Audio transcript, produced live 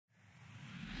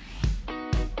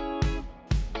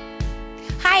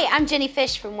Hi, I'm Jenny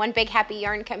Fish from One Big Happy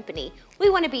Yarn Company.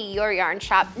 We want to be your yarn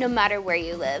shop no matter where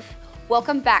you live.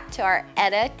 Welcome back to our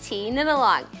Etta Tea Knit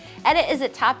Along. Etta is a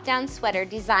top-down sweater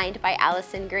designed by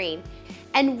Allison Green,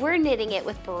 and we're knitting it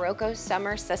with Barocco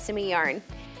Summer Sesame yarn.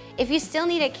 If you still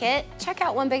need a kit, check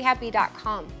out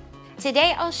onebighappy.com.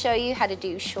 Today I'll show you how to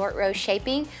do short row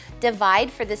shaping, divide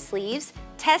for the sleeves,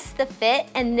 test the fit,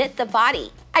 and knit the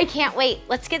body. I can't wait,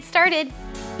 let's get started.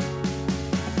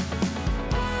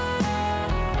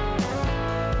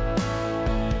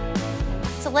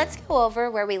 So let's go over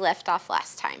where we left off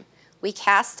last time. We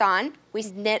cast on, we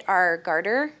knit our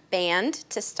garter band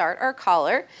to start our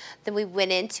collar, then we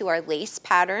went into our lace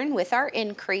pattern with our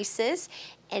increases,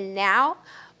 and now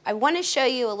I want to show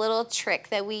you a little trick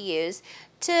that we use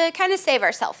to kind of save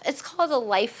ourselves. It's called a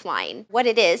lifeline. What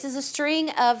it is a string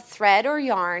of thread or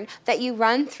yarn that you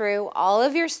run through all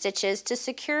of your stitches to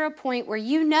secure a point where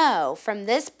you know from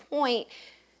this point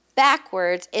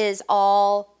backwards is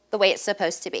all the way it's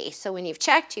supposed to be. So when you've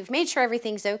checked, you've made sure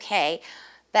everything's okay,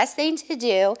 best thing to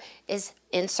do is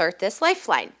insert this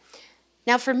lifeline.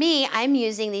 Now for me, I'm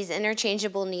using these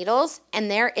interchangeable needles, and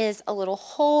there is a little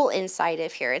hole inside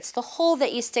of here. It's the hole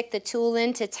that you stick the tool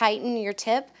in to tighten your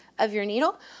tip of your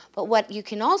needle, but what you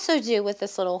can also do with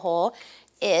this little hole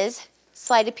is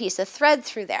slide a piece of thread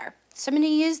through there. So I'm going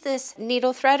to use this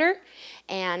needle threader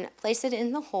and place it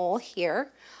in the hole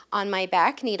here on my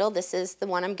back needle. This is the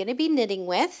one I'm going to be knitting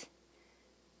with.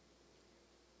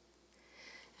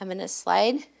 I'm going to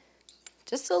slide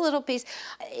just a little piece.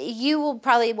 You will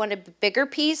probably want a bigger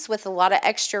piece with a lot of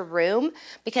extra room,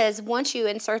 because once you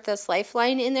insert this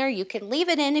lifeline in there, you can leave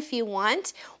it in if you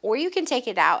want, or you can take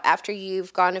it out after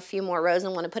you've gone a few more rows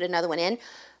and want to put another one in.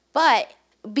 But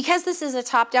because this is a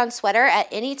top-down sweater, at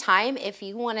any time, if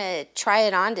you want to try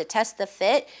it on to test the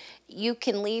fit, you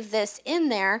can leave this in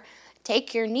there,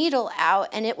 take your needle out,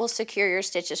 and it will secure your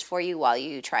stitches for you while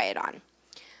you try it on.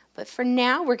 But for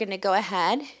now, we're going to go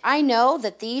ahead. I know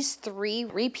that these 3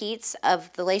 repeats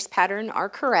of the lace pattern are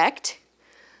correct.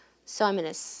 So I'm going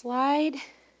to slide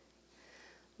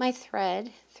my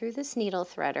thread through this needle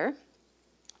threader.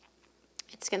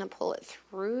 It's going to pull it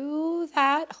through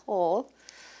that hole.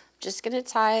 I'm just going to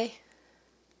tie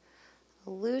a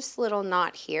loose little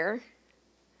knot here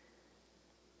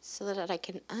so that I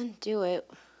can undo it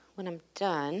when I'm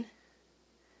done.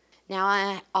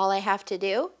 Now all I have to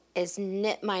do is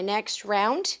knit my next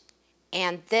round,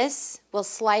 and this will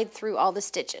slide through all the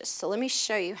stitches. So let me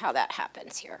show you how that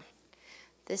happens here.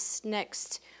 This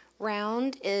next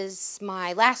round is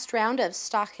my last round of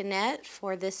stockinette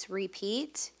for this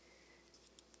repeat.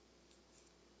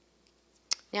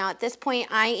 Now at this point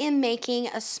I am making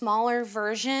a smaller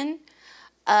version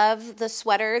of the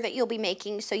sweater that you'll be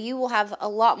making, so you will have a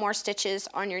lot more stitches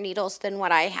on your needles than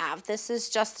what I have. This is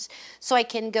just so I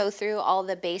can go through all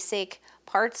the basic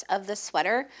parts of the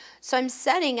sweater. So I'm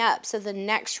setting up, so the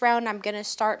next round I'm going to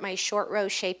start my short row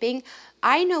shaping.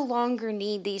 I no longer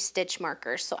need these stitch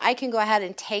markers, so I can go ahead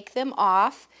and take them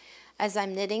off as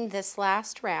I'm knitting this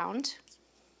last round.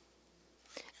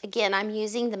 Again, I'm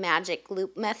using the magic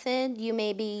loop method. You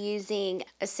may be using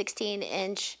a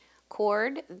 16-inch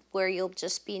cord where you'll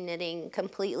just be knitting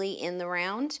completely in the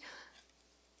round.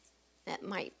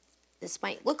 This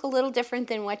might look a little different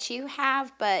than what you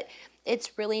have, but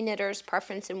it's really knitter's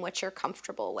preference and what you're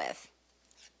comfortable with.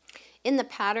 In the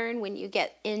pattern, when you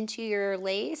get into your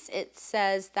lace, it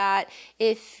says that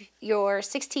if your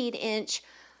 16-inch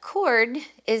cord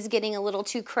is getting a little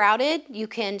too crowded, you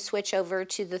can switch over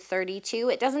to the 32.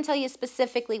 It doesn't tell you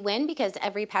specifically when, because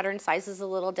every pattern size is a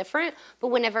little different, but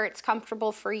whenever it's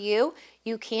comfortable for you,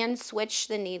 you can switch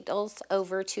the needles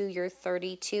over to your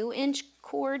 32-inch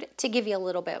cord to give you a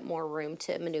little bit more room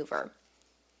to maneuver.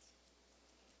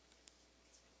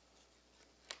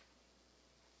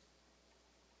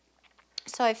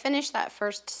 So I finished that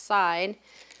first side,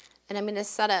 and I'm going to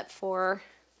set up for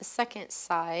the second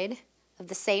side of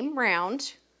the same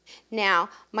round. Now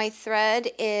my thread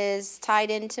is tied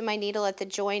into my needle at the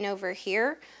join over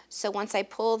here, so once I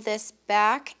pull this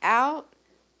back out,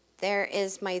 there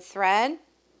is my thread,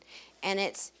 and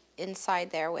it's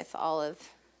inside there with all of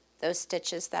those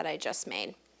stitches that I just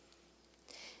made.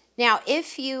 Now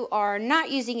if you are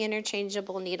not using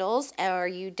interchangeable needles, or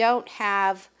you don't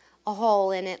have a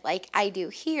hole in it like I do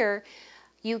here,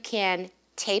 you can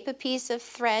tape a piece of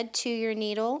thread to your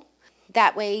needle.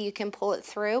 That way you can pull it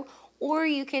through, or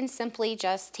you can simply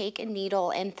just take a needle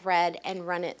and thread and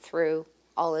run it through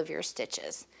all of your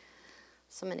stitches.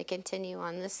 So I'm going to continue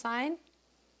on this side.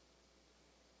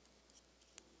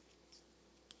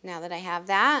 Now that I have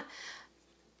that,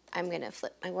 I'm going to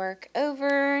flip my work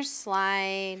over,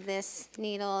 slide this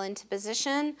needle into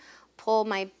position, pull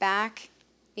my back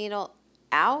needle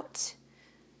out,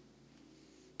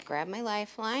 grab my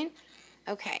lifeline.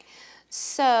 Okay,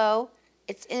 so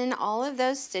it's in all of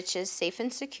those stitches, safe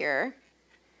and secure.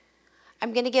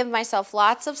 I'm going to give myself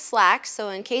lots of slack, so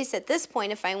in case at this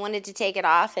point if I wanted to take it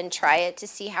off and try it to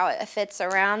see how it fits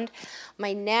around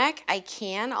my neck, I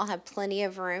can. I'll have plenty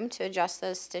of room to adjust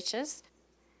those stitches.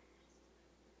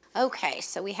 Okay,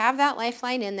 so we have that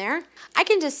lifeline in there. I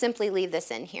can just simply leave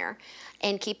this in here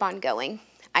and keep on going.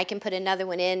 I can put another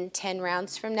one in 10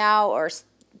 rounds from now or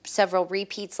several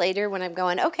repeats later when I'm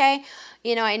going, okay,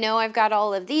 you know I've got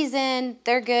all of these in,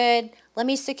 they're good. Let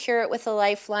me secure it with a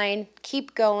lifeline,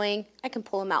 keep going. I can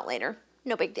pull them out later,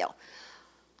 no big deal.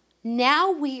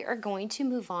 Now we are going to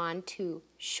move on to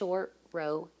short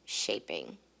row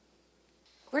shaping.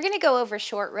 We're going to go over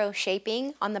short row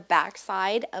shaping on the back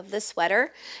side of the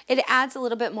sweater. It adds a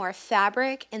little bit more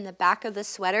fabric in the back of the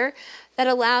sweater that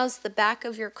allows the back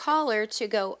of your collar to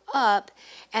go up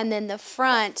and then the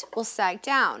front will sag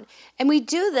down. And we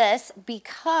do this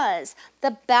because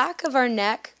the back of our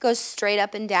neck goes straight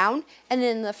up and down, and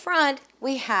in the front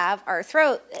we have our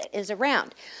throat that is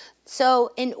around.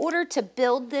 So in order to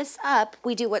build this up,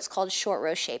 we do what's called short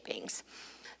row shapings.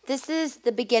 This is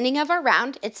the beginning of our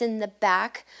round. It's in the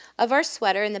back of our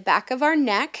sweater, in the back of our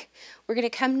neck. We're going to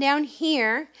come down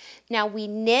here. Now we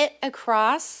knit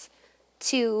across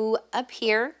to up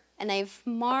here, and I've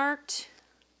marked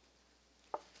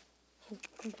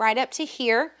right up to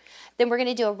here. Then we're going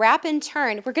to do a wrap and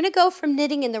turn. We're going to go from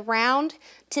knitting in the round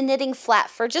to knitting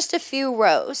flat for just a few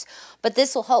rows, but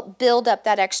this will help build up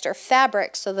that extra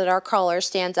fabric so that our collar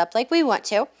stands up like we want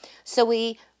to. So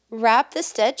we wrap the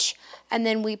stitch, and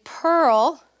then we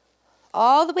purl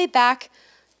all the way back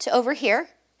to over here.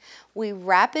 We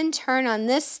wrap and turn on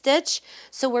this stitch,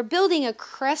 so we're building a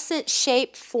crescent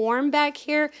shape form back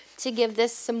here to give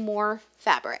this some more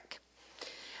fabric.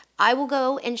 I will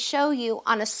go and show you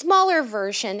on a smaller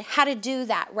version how to do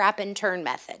that wrap and turn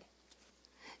method.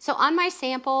 So on my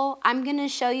sample, I'm going to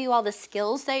show you all the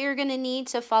skills that you're going to need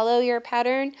to follow your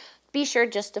pattern. Be sure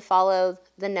just to follow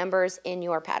the numbers in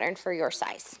your pattern for your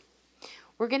size.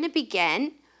 We're going to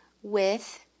begin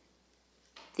with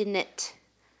the knit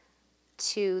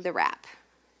to the wrap.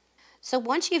 So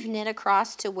once you've knit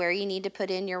across to where you need to put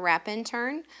in your wrap and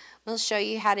turn, we'll show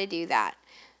you how to do that.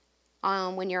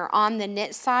 When you're on the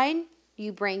knit side,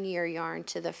 you bring your yarn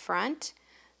to the front,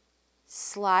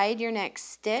 slide your next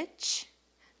stitch,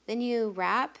 then you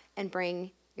wrap and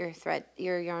bring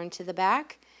your yarn to the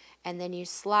back, and then you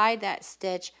slide that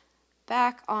stitch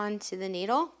back onto the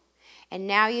needle, and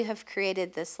now you have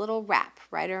created this little wrap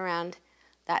right around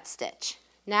that stitch.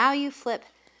 Now you flip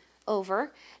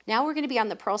over. Now we're going to be on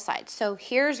the purl side. So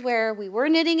here's where we were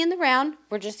knitting in the round.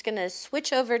 We're just going to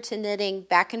switch over to knitting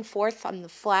back and forth on the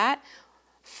flat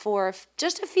for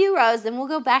just a few rows, then we'll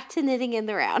go back to knitting in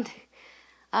the round.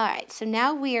 All right, so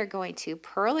now we are going to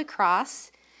purl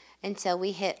across until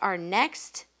we hit our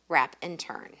next wrap and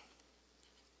turn.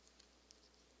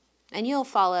 And you'll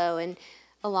follow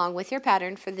along with your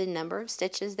pattern for the number of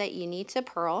stitches that you need to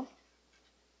purl.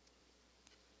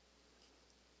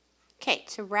 Okay,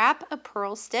 to wrap a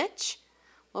purl stitch,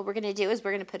 what we're going to do is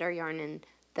we're going to put our yarn in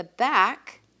the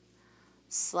back,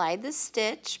 slide the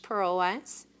stitch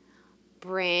purlwise,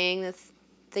 bring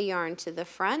the yarn to the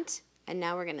front, and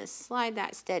now we're going to slide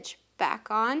that stitch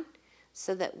back on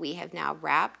so that we have now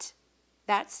wrapped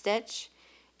that stitch,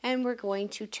 and we're going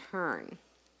to turn.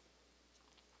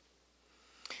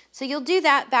 So you'll do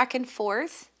that back and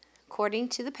forth according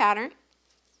to the pattern.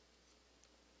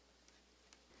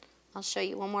 I'll show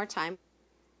you one more time.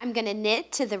 I'm going to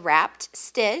knit to the wrapped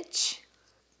stitch.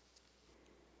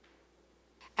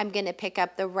 I'm going to pick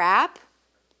up the wrap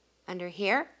under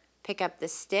here, pick up the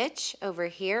stitch over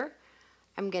here.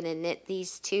 I'm going to knit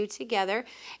these two together.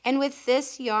 And with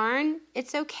this yarn,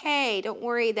 it's okay. Don't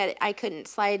worry that I couldn't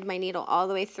slide my needle all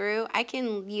the way through. I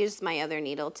can use my other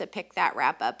needle to pick that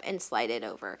wrap up and slide it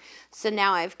over. So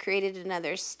now I've created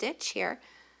another stitch here.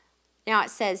 Now it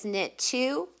says knit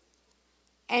two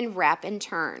and wrap and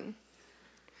turn.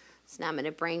 So now I'm going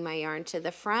to bring my yarn to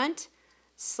the front,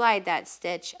 slide that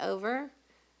stitch over,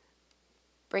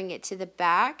 bring it to the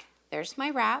back. There's my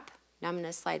wrap. Now I'm going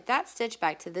to slide that stitch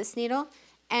back to this needle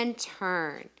and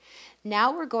turn.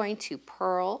 Now we're going to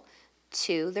purl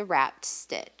to the wrapped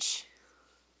stitch.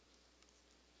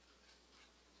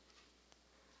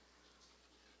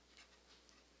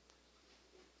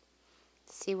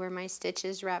 See where my stitch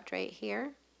is wrapped right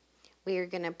here? We are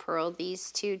going to purl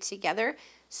these two together.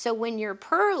 So when you're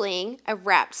purling a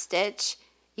wrap stitch,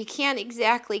 you can't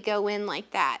exactly go in like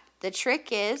that. The trick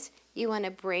is you want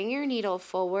to bring your needle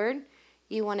forward,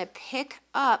 you want to pick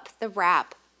up the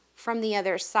wrap from the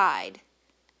other side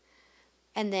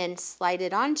and then slide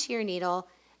it onto your needle.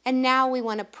 And now we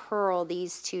want to purl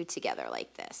these two together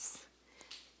like this.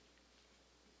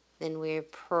 Then we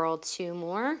purl 2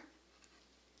 more.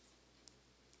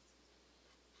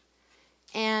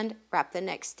 And wrap the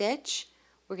next stitch.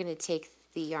 We're going to take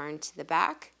the yarn to the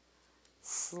back,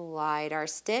 slide our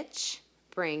stitch,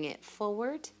 bring it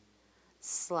forward,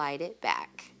 slide it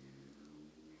back.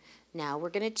 Now we're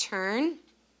going to turn.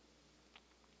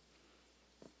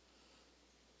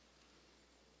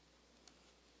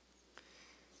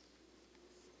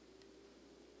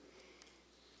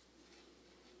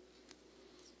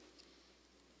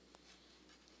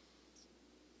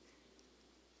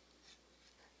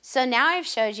 So now I've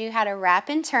showed you how to wrap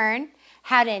and turn,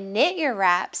 how to knit your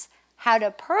wraps, how to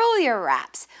purl your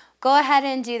wraps. Go ahead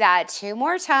and do that 2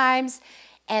 more times,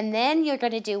 and then you're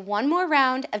going to do 1 more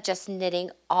round of just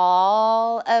knitting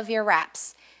all of your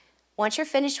wraps. Once you're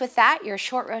finished with that, your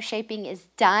short row shaping is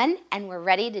done, and we're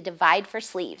ready to divide for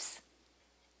sleeves.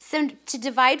 So to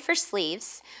divide for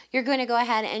sleeves, you're going to go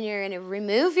ahead and you're going to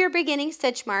remove your beginning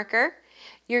stitch marker.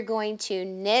 You're going to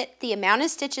knit the amount of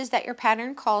stitches that your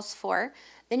pattern calls for.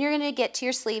 Then you're going to get to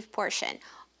your sleeve portion.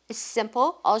 It's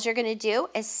simple. All you're going to do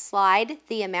is slide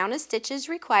the amount of stitches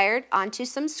required onto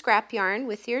some scrap yarn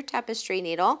with your tapestry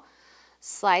needle.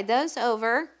 Slide those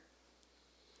over.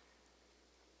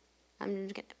 I'm going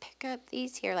to pick up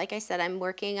these here. Like I said, I'm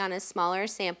working on a smaller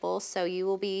sample, so you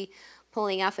will be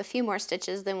pulling off a few more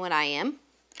stitches than what I am.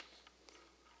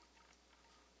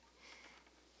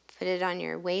 Put it on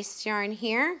your waist yarn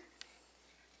here.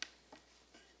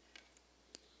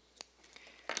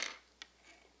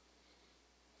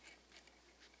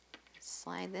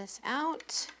 Slide this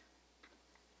out.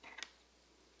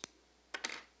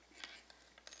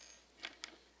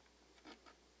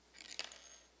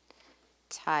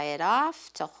 Tie it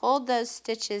off to hold those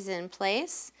stitches in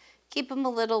place. Keep them a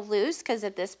little loose because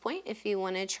at this point, if you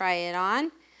want to try it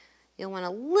on, you'll want a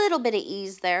little bit of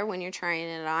ease there when you're trying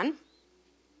it on.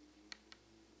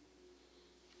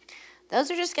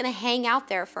 Those are just going to hang out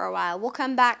there for a while. We'll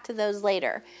come back to those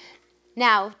later.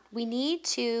 Now, we need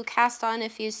to cast on a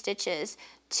few stitches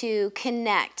to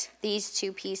connect these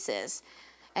 2 pieces.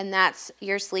 And that's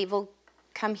your sleeve will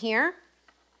come here.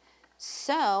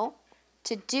 So,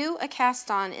 to do a cast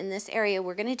on in this area,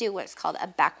 we're going to do what's called a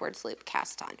backwards loop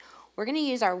cast on. We're going to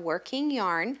use our working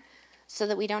yarn so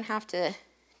that we don't have to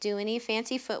do any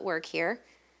fancy footwork here.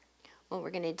 What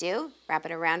we're going to do, wrap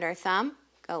it around our thumb,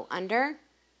 go under.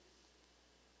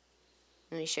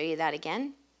 Let me show you that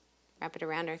again. Wrap it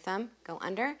around our thumb, go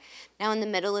under. Now in the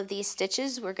middle of these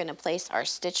stitches, we're going to place our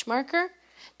stitch marker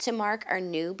to mark our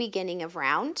new beginning of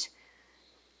round.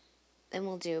 Then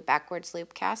we'll do a backwards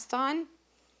loop cast on.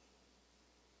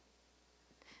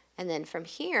 And then from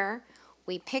here,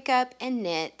 we pick up and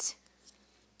knit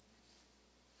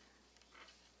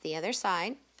the other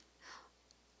side.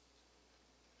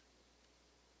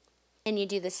 And you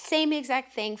do the same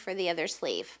exact thing for the other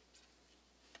sleeve.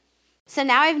 So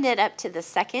now I've knit up to the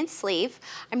second sleeve.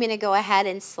 I'm going to go ahead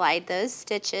and slide those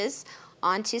stitches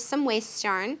onto some waist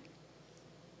yarn.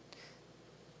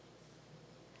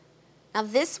 Now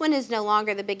this one is no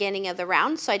longer the beginning of the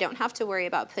round, so I don't have to worry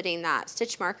about putting that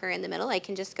stitch marker in the middle. I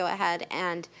can just go ahead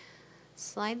and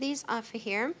slide these off of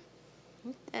here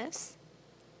like this.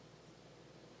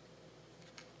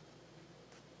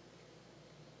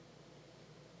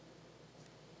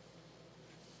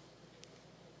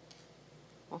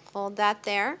 We'll hold that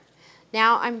there.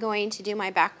 Now I'm going to do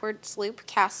my backwards loop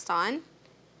cast on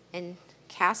and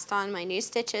cast on my new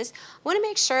stitches. I want to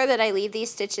make sure that I leave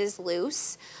these stitches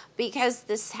loose because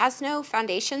this has no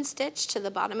foundation stitch to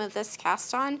the bottom of this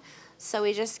cast on. So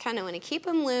we just kind of want to keep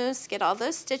them loose, get all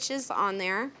those stitches on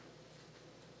there.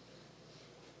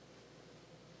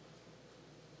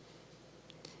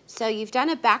 So you've done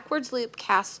a backwards loop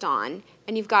cast on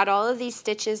and you've got all of these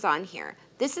stitches on here.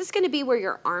 This is going to be where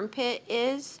your armpit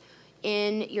is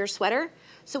in your sweater.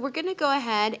 So we're going to go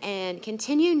ahead and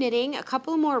continue knitting a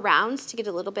couple more rounds to get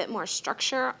a little bit more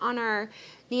structure on our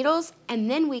needles, and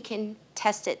then we can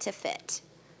test it to fit.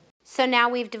 So now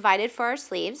we've divided for our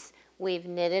sleeves. We've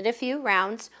knitted a few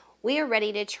rounds. We are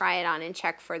ready to try it on and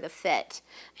check for the fit.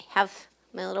 I have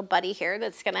my little buddy here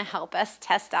that's going to help us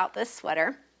test out this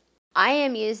sweater. I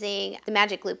am using the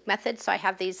magic loop method, so I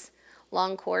have these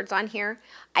long cords on here.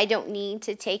 I don't need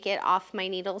to take it off my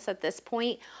needles at this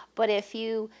point, but if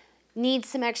you need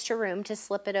some extra room to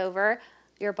slip it over,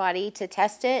 your body to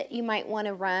test it, you might want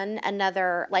to run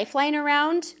another Lifeline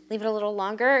around, leave it a little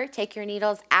longer, take your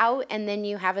needles out, and then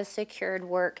you have a secured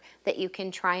work that you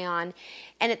can try on.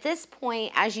 And at this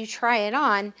point, as you try it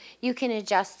on, you can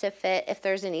adjust to fit if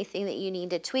there's anything that you need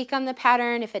to tweak on the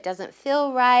pattern, if it doesn't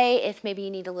feel right, if maybe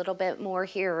you need a little bit more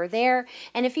here or there.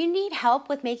 And if you need help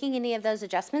with making any of those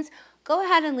adjustments, go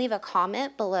ahead and leave a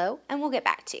comment below and we'll get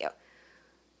back to you.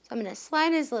 So I'm going to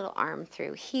slide his little arm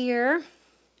through here.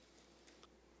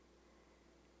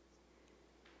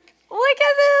 Look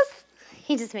at this.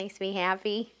 He just makes me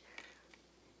happy.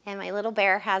 And my little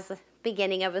bear has the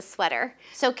beginning of a sweater.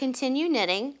 So continue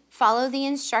knitting. Follow the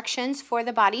instructions for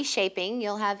the body shaping.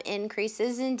 You'll have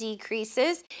increases and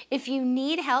decreases. If you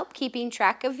need help keeping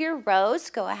track of your rows,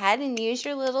 go ahead and use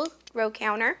your little row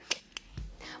counter.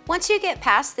 Once you get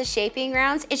past the shaping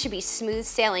rounds, it should be smooth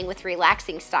sailing with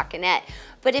relaxing stockinette.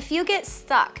 But if you get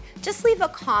stuck, just leave a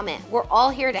comment. We're all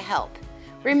here to help.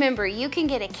 Remember, you can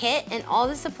get a kit and all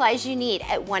the supplies you need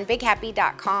at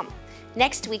onebighappy.com.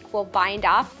 Next week, we'll bind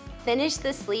off, finish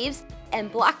the sleeves,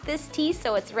 and block this tee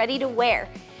so it's ready to wear.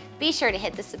 Be sure to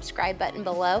hit the subscribe button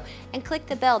below and click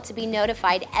the bell to be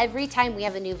notified every time we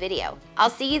have a new video.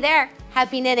 I'll see you there.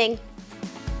 Happy knitting!